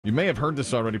You may have heard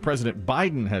this already. President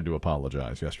Biden had to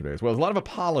apologize yesterday as well. There's a lot of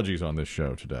apologies on this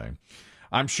show today.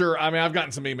 I'm sure, I've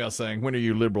gotten some emails saying, when are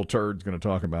you liberal turds going to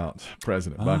talk about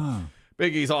President Biden?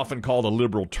 Biggie's often called a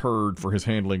liberal turd for his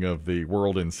handling of the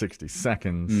world in 60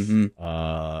 seconds.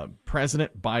 Mm-hmm.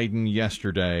 President Biden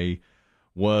yesterday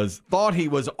thought he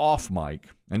was off mic.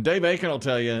 And Dave Aiken will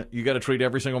tell you, you got to treat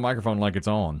every single microphone like it's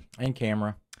on. And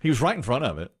camera. He was right in front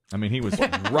of it. I mean, he was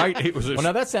right. Well,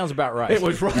 now that sounds about right. It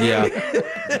was right.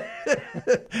 Yeah.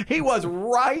 He was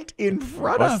right in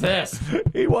front of this?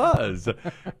 He was.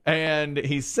 And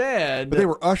he said... But they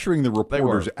were ushering the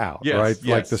reporters out, yes, right? Yes.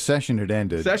 Like the session had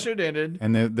ended. Session had ended.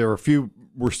 And there were a few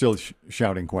were still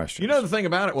shouting questions. You know, the thing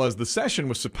about it was the session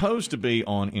was supposed to be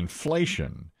on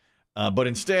inflation, but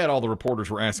instead all the reporters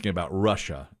were asking about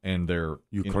Russia and their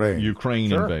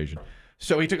Ukraine invasion.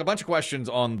 So he took a bunch of questions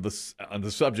on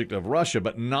the subject of Russia,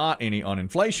 but not any on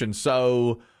inflation.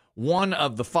 So one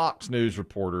of the Fox News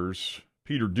reporters,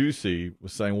 Peter Doocy,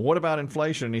 was saying, well, what about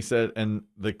inflation? And he said, and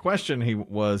the question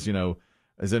was,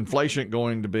 is inflation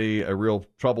going to be a real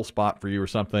trouble spot for you or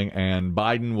something? And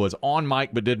Biden was on mic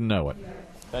but didn't know it.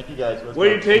 Thank you, guys.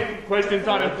 Will you take questions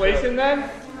on inflation then?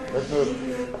 Let's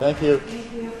move. Thank you.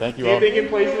 Thank you Do all. you think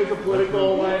inflation is a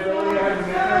political liability?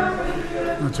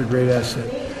 That's a great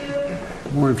asset.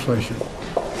 More inflation.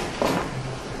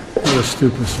 What a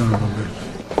stupid son of a bitch.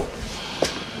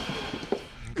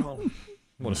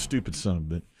 What a stupid son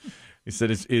of a bitch. He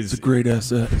said it's a great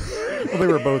asset. Well, they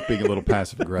were both being a little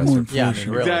passive aggressive. Yeah,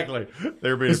 really. Exactly. They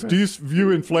were being Do you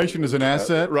view inflation as an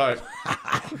asset? right.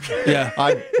 Yeah.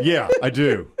 I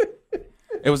do.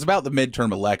 It was about the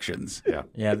midterm elections. Yeah.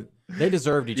 Yeah, they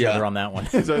deserved each other on that one.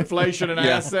 Is inflation an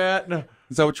asset? No.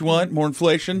 Is that what you want? More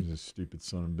inflation? He's a stupid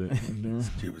son of a bitch.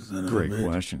 Stupid son of a Great bitch.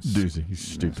 questions. Doocy, he's a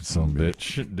stupid son of a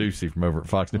bitch. Doocy from over at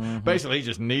Fox News. Basically, he's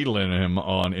just needling him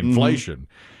on inflation.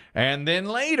 And then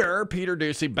later, Peter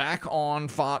Doocy, back on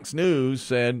Fox News,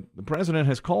 said, the president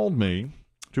has called me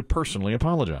to personally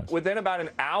apologize. Within about an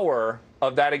hour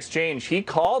of that exchange, he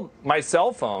called my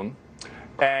cell phone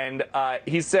and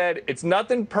he said, it's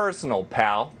nothing personal,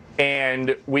 pal.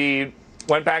 And we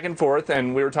went back and forth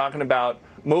and we were talking about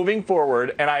moving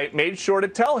forward. And I made sure to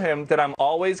tell him that I'm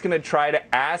always going to try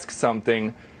to ask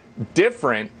something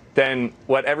different than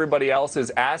what everybody else is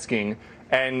asking.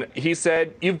 And he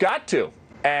said, you've got to.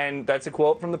 And that's a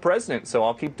quote from the president, so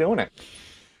I'll keep doing it.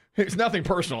 It's nothing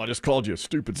personal. I just called you a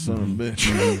stupid son of a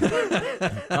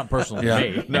bitch. Not personal to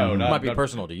me. No, It not, might be not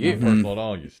personal to you. Personal at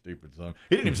all, you stupid son.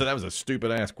 He didn't even say that was a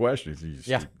stupid-ass question. He said, you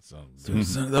stupid son of a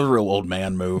bitch. That was a real old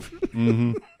man move.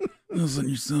 Listen,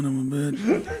 you son of a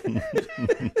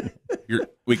bitch.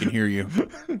 We can hear you.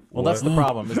 Well, that's the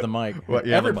problem, is the mic. Well,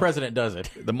 yeah, Every the- president does it.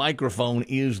 The microphone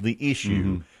is the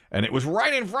issue. And it was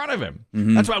right in front of him.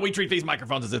 That's why we treat these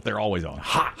microphones as if they're always on.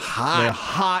 Hot. They're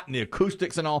hot, and the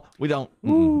acoustics and all. We don't.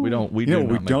 We don't. We You know, do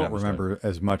we not make don't that mistake. remember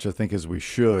as much, I think, as we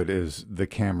should, is the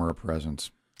camera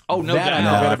presence. Oh, no That I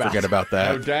doubt. No, I forget about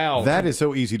that. No doubt. That is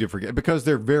so easy to forget because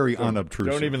they're very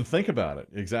unobtrusive. Don't even think about it.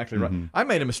 Exactly right. I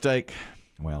made a mistake.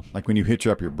 Well, Like when you hitch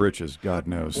up your britches, God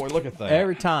knows. boy, look at that.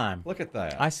 Every time. Look at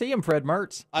that. I see him, Fred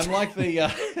Mertz. I'm like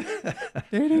the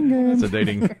Dating game.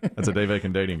 That's a Dave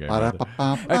Aiken dating game. right there.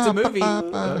 It's a movie.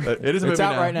 It is a movie It's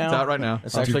out right now. It's out right now.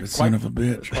 It's actually Stupid son of a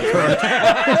bitch.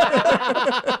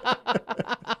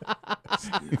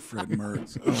 Fred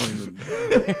Mertz.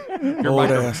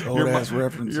 Old ass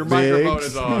reference. Your microphone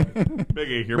is on.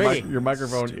 Biggie, your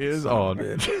microphone is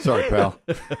on. Sorry, pal.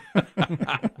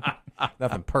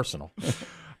 Nothing personal.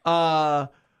 I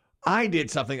did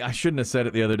something I shouldn't have said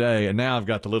it the other day, and now I've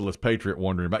got the littlest patriot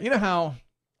wondering about. You know how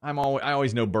I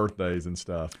always know birthdays and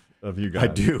stuff of you guys. I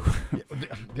do.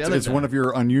 It's one of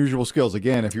your unusual skills.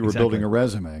 Again, if you were building a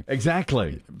resume.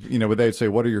 Exactly. You know, they'd say,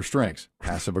 what are your strengths?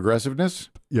 Passive aggressiveness?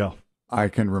 Yeah. I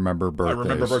can remember birthdays. I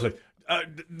remember birthdays.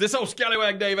 This old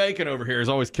scallywag Dave Aiken over here has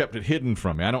always kept it hidden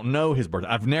from me. I don't know his birthday.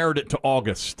 I've narrowed it to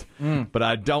August, but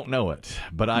I don't know it.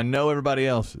 But I know everybody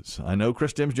else's. I know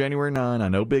Chris Demm's January 9. I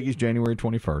know Biggie's January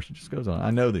 21st. It just goes on.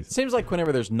 I know these. It seems like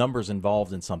whenever there's numbers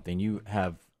involved in something, you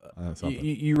have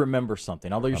you remember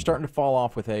something. Although you're starting to fall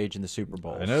off with age in the Super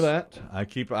Bowl. I know that.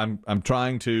 I'm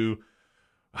trying to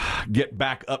get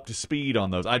back up to speed on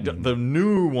those. The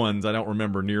new ones I don't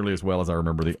remember nearly as well as I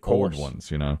remember the old ones.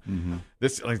 You know,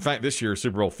 in fact, this year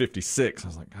Super Bowl 56. I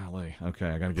was like, golly, okay,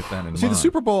 I got to get that in. See, the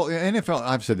Super Bowl, NFL,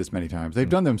 I've said this many times, they've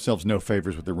done themselves no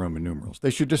favors with their Roman numerals. They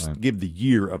should just give the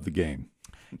year of the game.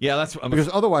 Yeah, that's because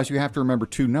otherwise you have to remember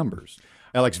two numbers.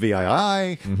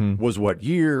 LXVII was what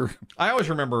year? I always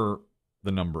remember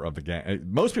the number of the game.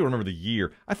 Most people remember the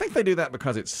year. I think they do that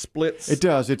because it splits. It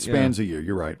does. It spans a year.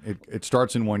 You're right. It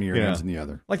starts in one year and ends in the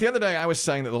other. Like the other day, I was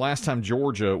saying that the last time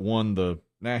Georgia won the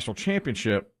national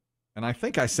championship, and I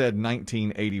think I said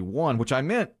 1981, which I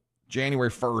meant January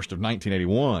 1st of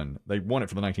 1981. They won it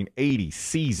for the 1980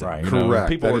 season. Right. Correct.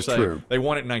 People were saying true. they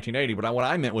won it in 1980, but what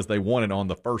I meant was they won it on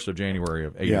the 1st of January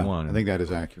of 81. Yeah, I think that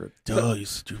is accurate. Duh, you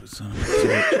stupid son of a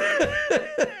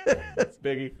bitch. That's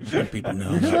Biggie. People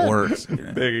know how it works.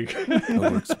 Biggie.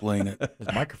 Over explain it. His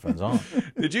microphone's on.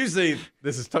 Did you see,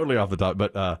 this is totally off the top,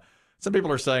 but some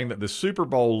people are saying that the Super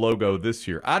Bowl logo this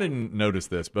year, I didn't notice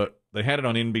this, but they had it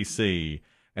on NBC,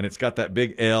 and it's got that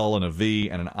big L and a V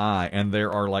and an I, and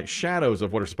there are like shadows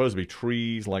of what are supposed to be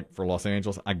trees, like for Los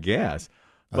Angeles, I guess.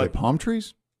 Are they palm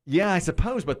trees? Yeah, I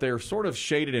suppose, but they're sort of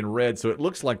shaded in red, so it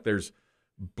looks like there's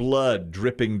blood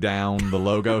dripping down the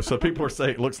logo. So people are saying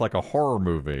it looks like a horror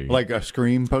movie. Like a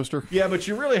Scream poster? Yeah, but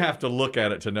you really have to look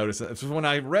at it to notice it. So when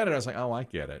I read it, I was like, oh, I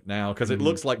get it now, because it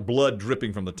looks like blood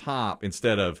dripping from the top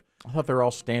instead of... I thought they were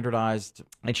all standardized.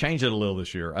 They changed it a little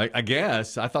this year. I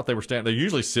guess. I thought they were they're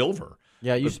usually silver.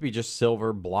 Yeah, it used to be just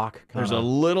silver block. There's a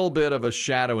little bit of a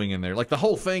shadowing in there. Like the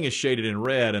whole thing is shaded in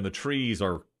red, and the trees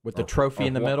are... With the trophy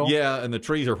in the middle? Yeah, and the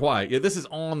trees are white. Yeah, this is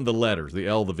on the letters, the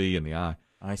L, the V, and the I.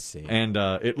 I see. And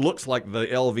it looks like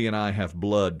the L, V, and I have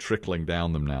blood trickling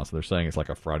down them now, so they're saying it's like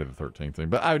a Friday the 13th thing.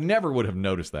 But I never would have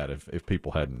noticed that if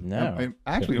people hadn't. No.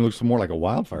 Actually, it looks more like a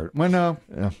wildfire. Well, no.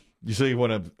 Yeah. You see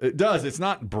what it does? It's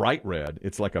not bright red.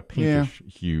 It's like a pinkish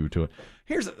hue to it.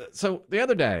 So the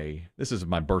other day, this is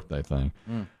my birthday thing.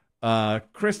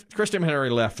 Chris Demm had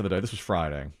already left for the day. This was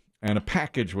Friday, and a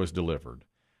package was delivered,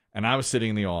 and I was sitting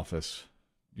in the office,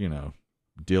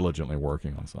 diligently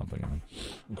working on something.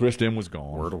 And Chris Demm was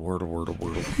gone. Wordle.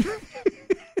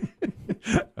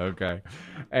 Okay,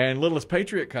 and Littlest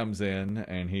Patriot comes in,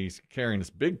 and he's carrying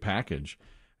this big package,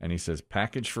 and he says,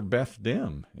 "Package for Beth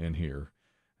Demm in here."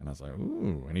 And I was like,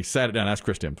 ooh. And he sat it down. That's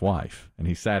Chris Demm's wife. And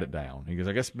he sat it down. He goes,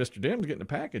 I guess Mr. Demm's getting a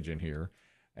package in here.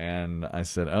 And I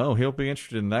said, oh, he'll be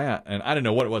interested in that. And I didn't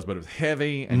know what it was, but it was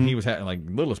heavy. And he was like,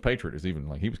 Littlest Patriot is even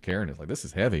like, he was carrying it. Like, this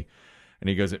is heavy. And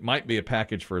he goes, it might be a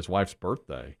package for his wife's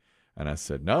birthday. And I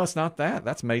said, no, it's not that.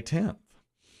 That's May 10th.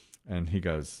 And he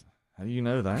goes, how do you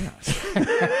know that?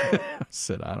 I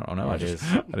said, I don't know. I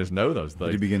just know those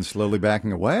things. Did he begin slowly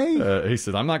backing away? He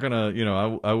said, I'm not going to,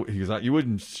 he goes,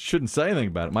 you shouldn't say anything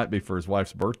about it. It might be for his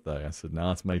wife's birthday. I said,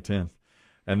 no, it's May 10th.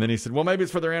 And then he said, well, maybe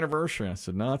it's for their anniversary. I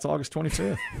said, no, it's August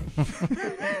 25th.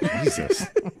 Jesus.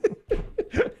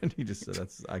 And he just said,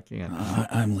 I can't.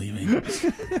 I'm leaving.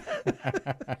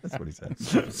 That's what he said.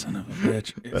 Son of a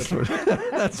bitch.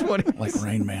 That's what he like said.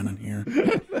 Rain Man in here.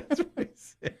 That's what he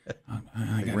said.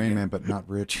 Like Rain Man, but not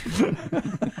rich.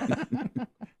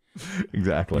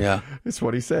 Exactly. Yeah. That's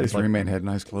what he said. His Rain Man had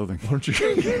nice clothing. Don't you?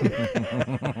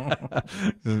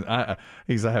 I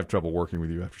have trouble working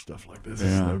with you after stuff like this. It's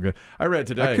no good. I read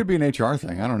today. That could be an HR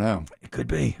thing. I don't know. It could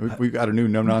be. We've got a new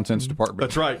no-nonsense department.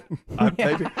 That's right.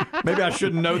 Maybe I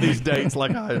shouldn't know these dates.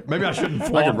 Maybe I shouldn't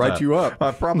flaunt I could write you up.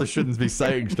 I probably shouldn't be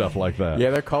saying stuff like that. Yeah,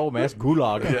 they're cold, man. It's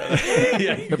gulag.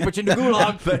 Yeah. They put you in the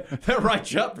gulag. They'll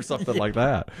write you up for something like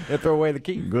that. They throw away the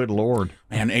key. Good Lord.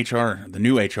 Man, HR, the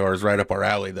new HR is right up our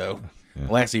alley, though. Yeah.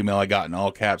 The last email I got in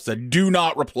all caps said, do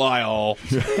not reply all.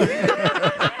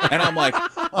 And I'm like,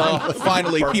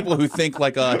 finally, people who think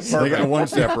like us. They got one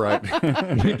step right.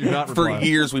 They do not For reply.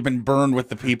 years, we've been burned with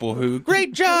the people who,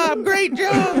 great job.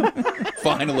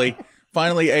 Finally,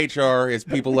 HR is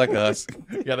people like us.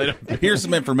 Yeah, they don't. Here's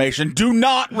some information. Do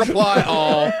not reply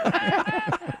all.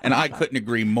 And I couldn't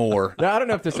agree more. Now, I don't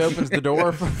know if this opens the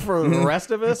door for the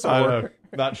rest of us. Or,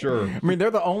 not sure. I mean, they're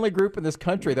the only group in this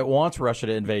country that wants Russia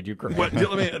to invade Ukraine. Well,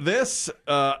 this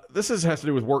has to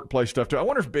do with workplace stuff, too. I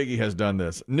wonder if Biggie has done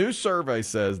this. New survey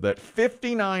says that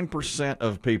 59%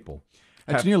 of people.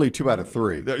 That's nearly 2 out of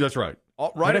 3. That's right.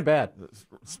 Bad.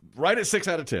 Right at 6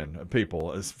 out of 10 of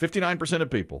people, 59%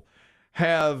 of people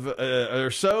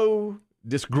are so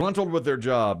disgruntled with their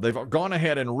job, they've gone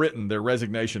ahead and written their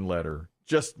resignation letter,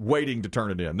 just waiting to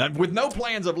turn it in. With no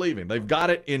plans of leaving. They've got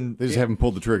it in. They just haven't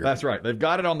pulled the trigger. That's right. They've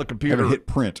got it on the computer. Haven't hit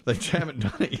print. They haven't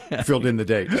done it yet. Filled in the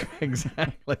date.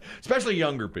 Exactly. Especially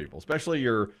younger people, especially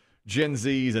your Gen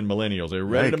Zs and millennials. They're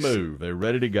ready to move. They're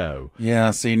ready to go.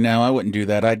 Yeah, see, now I wouldn't do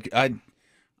that.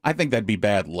 I think that'd be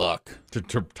bad luck. To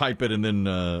type it and then...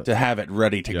 to have it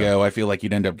ready to go. I feel like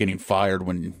you'd end up getting fired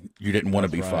when you didn't want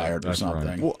to be fired or something.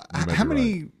 Right. Well, how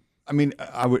many... Right. I mean,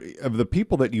 of the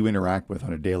people that you interact with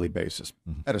on a daily basis,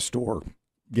 at a store,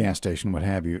 gas station, what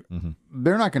have you,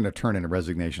 they're not going to turn in a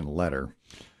resignation letter.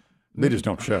 They just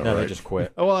don't show. No, right? they just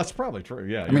quit. Oh, well, that's probably true.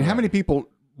 Yeah. I mean, how many people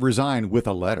resign with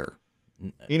a letter?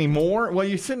 anymore. Well,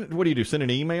 you send. What do you do? Send an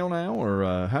email now,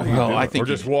 or how do you do I it? think or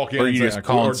just walk in, or and you say, just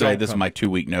call and say, "This is come. my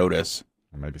 2-week notice."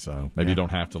 Maybe so. Maybe you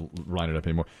don't have to write it up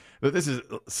anymore. But this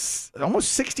is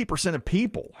almost 60% of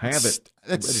people have it.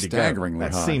 That's ready to staggeringly go.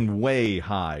 That high. seemed way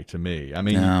high to me. I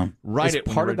mean, write it.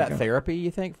 Part of ready to that go. therapy,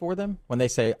 you think, for them when they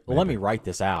say, well, "Let me write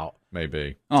this out."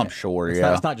 Maybe. I'm sure.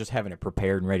 It's not just having it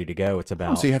prepared and ready to go. It's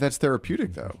about. See how that's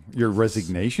therapeutic, though. Your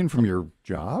resignation from your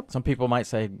job. Some people might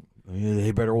say,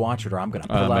 "They better watch it, or I'm going to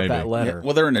pull out that letter." Yeah,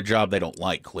 well, they're in a job they don't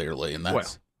like, clearly, and that's. Well,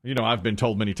 you know, I've been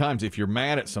told many times, if you're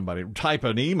mad at somebody, type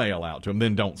an email out to them,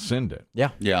 then don't send it.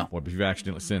 Yeah. Yeah. What if you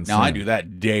accidentally send? Now I do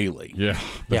that daily. Yeah.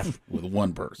 Yeah. With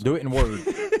one person. Do it in Word.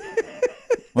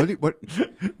 What did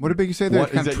Biggie say there?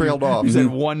 It kind of trailed off. You said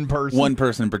one person. One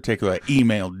person in particular,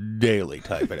 email daily,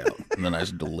 type it out, and then I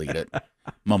just delete it.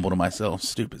 Mumble to myself,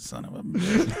 "Stupid son of a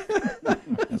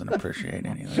bitch. Doesn't appreciate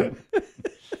anything."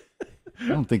 I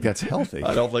don't think that's healthy.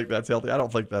 I don't think that's healthy. I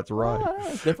don't think that's right.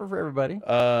 It's different for everybody.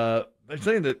 They're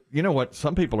saying that, you know what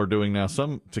some people are doing now,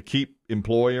 some to keep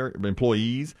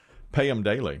employees, pay them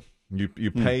daily.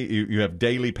 You pay you have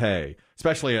daily pay,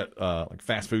 especially at like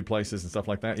fast food places and stuff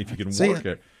like that. If you can work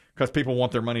it, because people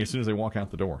want their money as soon as they walk out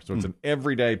the door. So it's an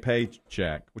everyday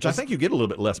paycheck, which I think you get a little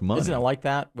bit less money. Isn't it like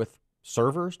that with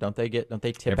servers? Don't they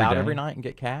tip out every night and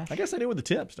get cash? I guess they do with the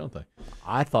tips, don't they?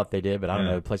 I thought they did, but I don't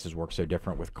know. Places work so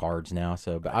different with cards now.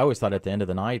 So, but I always thought at the end of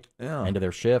the night, end of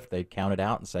their shift, they'd count it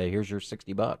out and say, "Here's your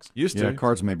 $60." Used to.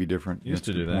 Cards may be different. Used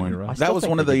to do that. You're right. That was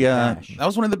one of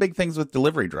the big things with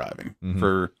delivery driving.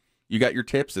 For you got your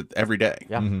tips every day.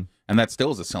 Yeah. And that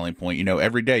still is a selling point. You know,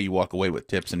 every day you walk away with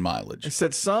tips and mileage. It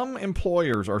said some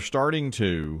employers are starting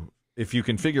to, if you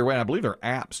can figure a way, I believe there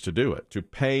are apps to do it, to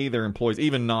pay their employees,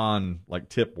 even like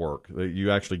tip work.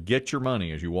 You actually get your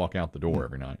money as you walk out the door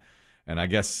every night. And I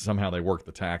guess somehow they work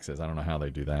the taxes. I don't know how they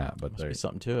do that, but Must be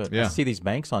something to it. Yeah. I see these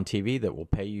banks on TV that will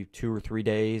pay you 2 or 3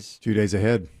 days. 2 days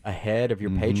ahead of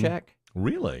your paycheck.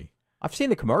 Really? I've seen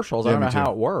the commercials. I don't know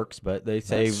how it works, but they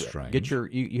say strange.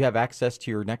 you have access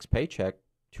to your next paycheck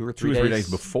 2 or 3 days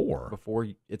before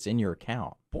it's in your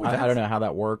account. Boy, I don't know how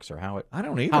that works or how it. I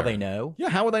don't either. How they know? Yeah,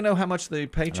 how would they know how much the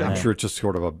paycheck? I'm sure it's just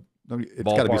sort of it's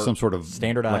got to be some sort of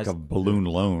standardized, like a balloon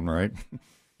loan, right?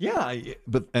 Yeah,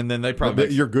 and then they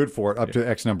probably you're good for it up to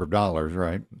X number of dollars,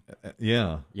 right?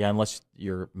 Yeah, unless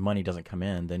your money doesn't come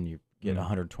in, then you get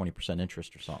 120%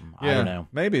 interest or something. Yeah, I don't know.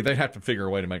 Maybe they'd have to figure a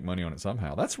way to make money on it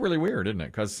somehow. That's really weird, isn't it?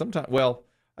 Because sometimes, well,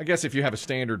 I guess if you have a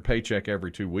standard paycheck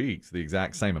every 2 weeks, the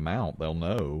exact same amount, they'll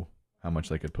know how much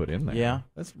they could put in there. Yeah.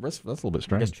 That's a little bit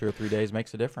strange. I guess 2 or 3 days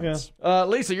makes a difference. Yeah.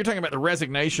 Lisa, you're talking about the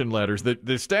resignation letters.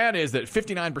 The stat is that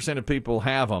 59% of people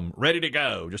have them ready to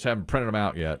go, just haven't printed them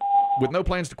out yet, with no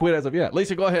plans to quit as of yet.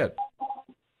 Lisa, go ahead.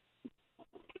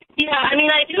 Yeah, I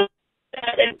mean, I do.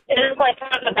 It is like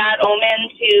kind of a bad omen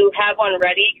to have one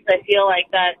ready because I feel like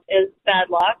that is bad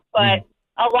luck. But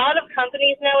a lot of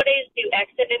companies nowadays do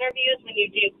exit interviews when you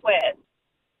do quit.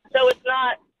 So it's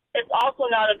also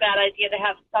not a bad idea to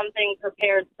have something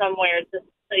prepared somewhere just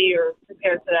so you're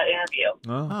prepared for that interview.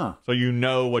 Uh-huh. So you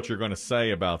know what you're going to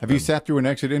say about them. Have you sat through an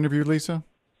exit interview, Lisa?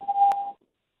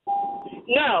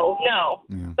 No.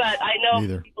 But I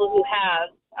know people who have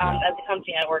at the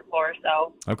company I work for.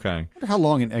 So okay. I wonder how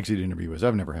long an exit interview is.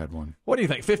 I've never had one. What do you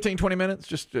think? 15, 20 minutes?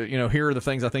 Just here are the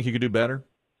things I think you could do better.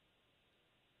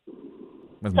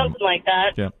 Something like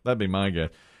that. Yeah, that'd be my guess.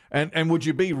 And would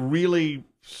you be really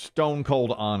stone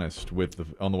cold honest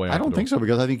on the way out? I don't think so,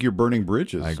 because I think you're burning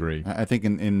bridges. I agree. I think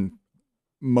in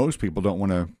most people don't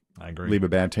want to leave a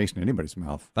bad taste in anybody's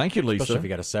mouth. Thank you, Lisa. Especially if you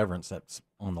got a severance that's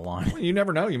on the line. Well, you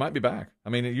never know. You might be back. I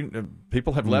mean,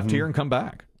 people have left here and come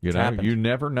back. You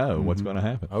never know what's going to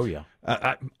happen. Oh, yeah.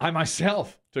 I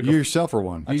myself took You yourself are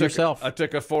one. I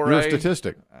took a foray. You're a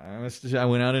statistic. I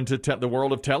went out into the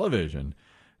world of television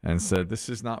and said, this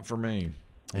is not for me.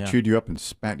 I chewed you up and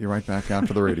spat you right back out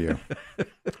to the radio.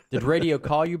 Did radio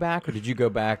call you back, or did you go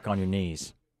back on your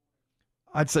knees?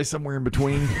 I'd say somewhere in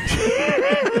between.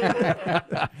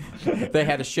 They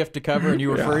had a shift to cover and you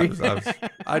were free?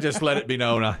 I just let it be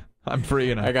known I'm free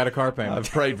and I got a car payment.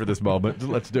 I've prayed for this moment.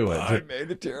 Let's do it. I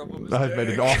made a terrible mistake. I've made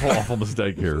an awful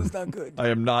mistake here. It's not good. I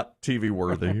am not TV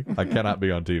worthy. I cannot be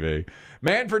on TV.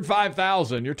 Manfred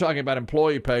 5000, you're talking about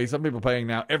employee pay. Some people paying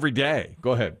now every day.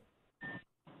 Go ahead.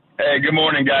 Hey, good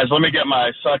morning, guys. Let me get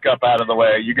my suck up out of the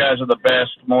way. You guys are the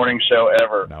best morning show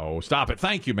ever. No, stop it.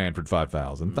 Thank you, Manfred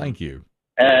 5000. Thank you.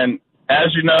 And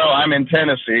as you know, I'm in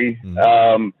Tennessee.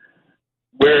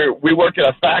 We work at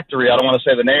a factory. I don't want to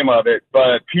say the name of it,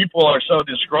 but people are so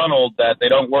disgruntled that they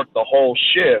don't work the whole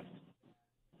shift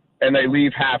and they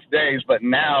leave half days. But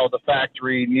now the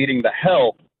factory needing the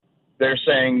help, they're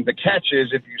saying the catch is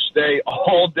if you stay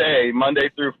all day, Monday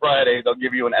through Friday, they'll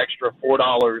give you an extra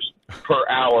 $4 per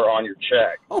hour on your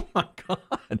check. Oh my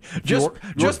God!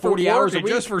 Just 40 hours,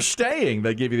 just for staying,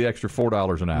 they give you the extra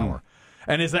 $4 an hour.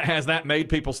 And has that made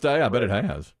people stay? I bet it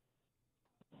has.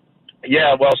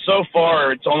 Yeah, well, so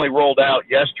far it's only rolled out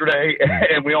yesterday,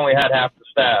 and we only had half the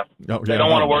staff. They don't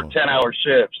want to work 10-hour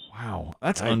shifts. Wow,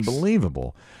 that's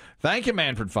unbelievable. Thank you,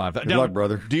 Manfred 5. Good luck,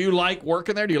 brother. Do you like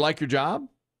working there? Do you like your job?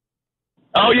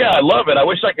 Oh, yeah, I love it. I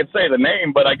wish I could say the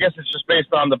name, but I guess it's just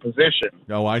based on the position.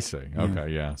 Oh, I see. Okay,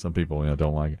 yeah. Some people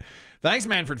don't like it. Thanks,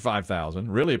 Manfred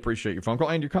 5000. Really appreciate your phone call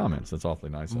and your comments. That's awfully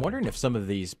nice. I'm wondering if some of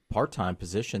these part-time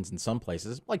positions in some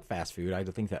places, like fast food, I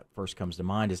think that first comes to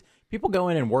mind, is people go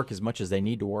in and work as much as they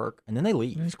need to work, and then they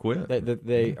leave. They just quit.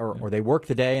 Or they work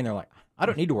the day, and they're like, I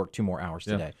don't need to work 2 more hours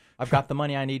today. I've got the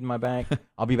money I need in my bank.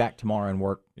 I'll be back tomorrow and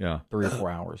work 3 or 4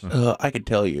 hours. I could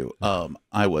tell you,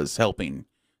 I was helping,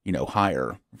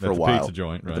 hire for a while. Pizza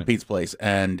joint, right? At the pizza place,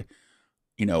 and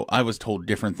I was told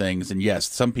different things. And yes,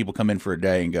 some people come in for a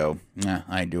day and go, nah,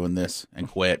 I ain't doing this, and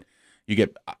quit. You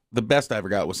get the best I ever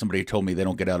got was somebody who told me they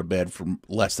don't get out of bed for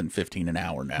less than 15 an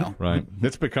hour now. Right.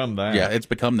 It's become that. Yeah, it's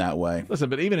become that way. Listen,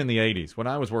 but even in the 80s, when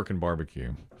I was working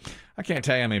barbecue, I can't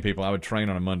tell you how many people I would train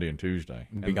on a Monday and Tuesday.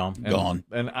 Be gone. Gone.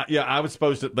 And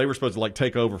they were supposed to like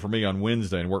take over for me on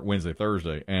Wednesday and work Wednesday,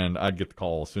 Thursday, and I'd get the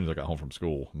call as soon as I got home from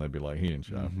school, and they'd be like, he didn't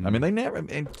show. I mean, they never.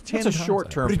 It's a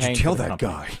short-term What did pain you tell for the that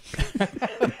company.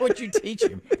 guy? What'd you teach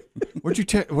him? What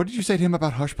did you say to him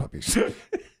about hush puppies?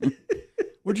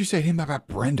 What did you say to him about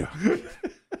Brenda?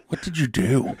 What did you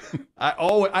do? I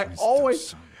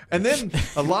always, and then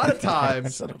a lot of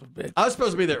times, I was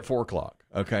supposed to be there at 4:00.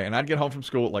 Okay, and I'd get home from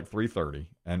school at like 3:30,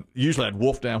 and usually I'd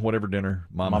wolf down whatever dinner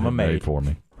Mama had made for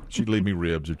me. She'd leave me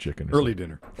ribs or chicken. Or Early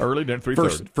dinner,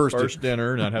 3:30. First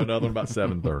dinner, and I'd have another one about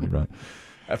 7:30,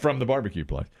 right, from the barbecue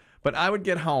place. But I would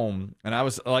get home, and I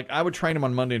would train them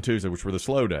on Monday and Tuesday, which were the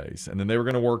slow days, and then they were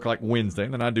going to work like Wednesday,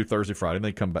 and then I'd do Thursday, Friday, and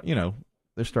they'd come back.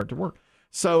 They start to work.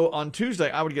 So on Tuesday,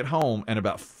 I would get home, and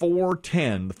about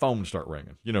 4:10, the phone would start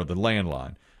ringing, the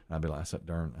landline. And I'd be like, I said,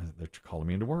 darn, they're calling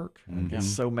me into work. And I'd get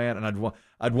so mad, and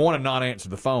I'd want to not answer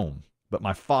the phone. But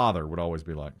my father would always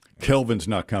be like, Kelvin's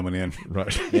not coming in.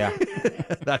 Right. Yeah.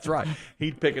 That's right.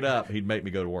 He'd pick it up. He'd make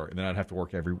me go to work, and then I'd have to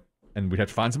work and we'd have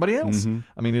to find somebody else.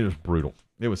 I mean, it was brutal.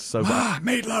 It was so bad.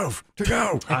 Meatloaf to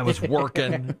go. I was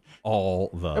working all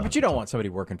the But you don't want somebody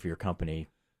working for your company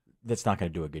that's not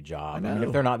going to do a good job. I know. I mean,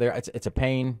 if they're not there, it's a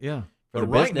pain. Yeah. For the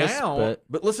right business, now,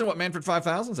 but listen to what Manfred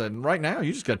 5000 said. Right now,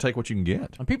 you just got to take what you can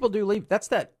get. And people do leave. That's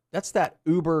that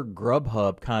Uber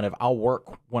Grubhub kind of. I'll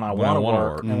work when I want to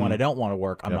work, and when I don't want to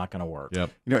work, I'm not going to work.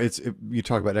 Yep. You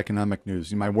talk about economic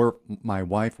news. My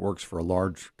wife works for a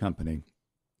large company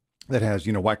that has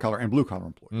white collar and blue collar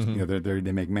employees.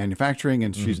 They make manufacturing,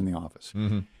 and she's in the office.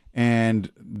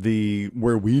 And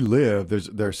where we live,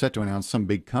 they're set to announce some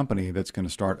big company that's going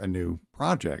to start a new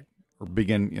project or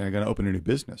begin, going to open a new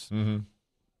business in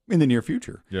the near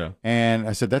future. Yeah. And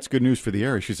I said, that's good news for the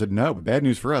area. She said, no, but bad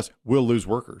news for us. We'll lose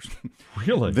workers.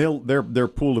 Really? Their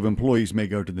pool of employees may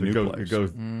go to the new place.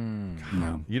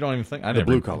 No. You don't even think the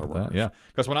blue collar workers. Yeah.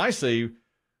 Because when I see.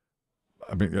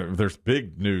 I mean, there's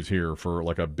big news here for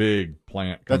like a big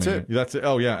plant. That's it. That's it.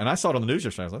 Oh, yeah. And I saw it on the news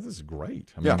yesterday. I was like, this is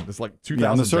great. I mean, it's like 2,000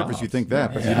 on the surface, jobs. you think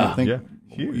that, but you don't think.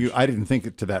 Huge. I didn't think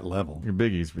it to that level. Your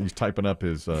Biggie's he's typing up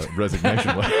his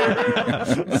resignation.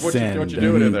 what you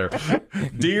doing in there?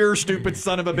 Dear stupid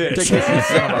son of a bitch.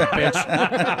 Son of a bitch.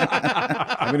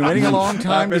 I've been waiting a long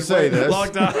time to say this.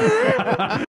 Long time.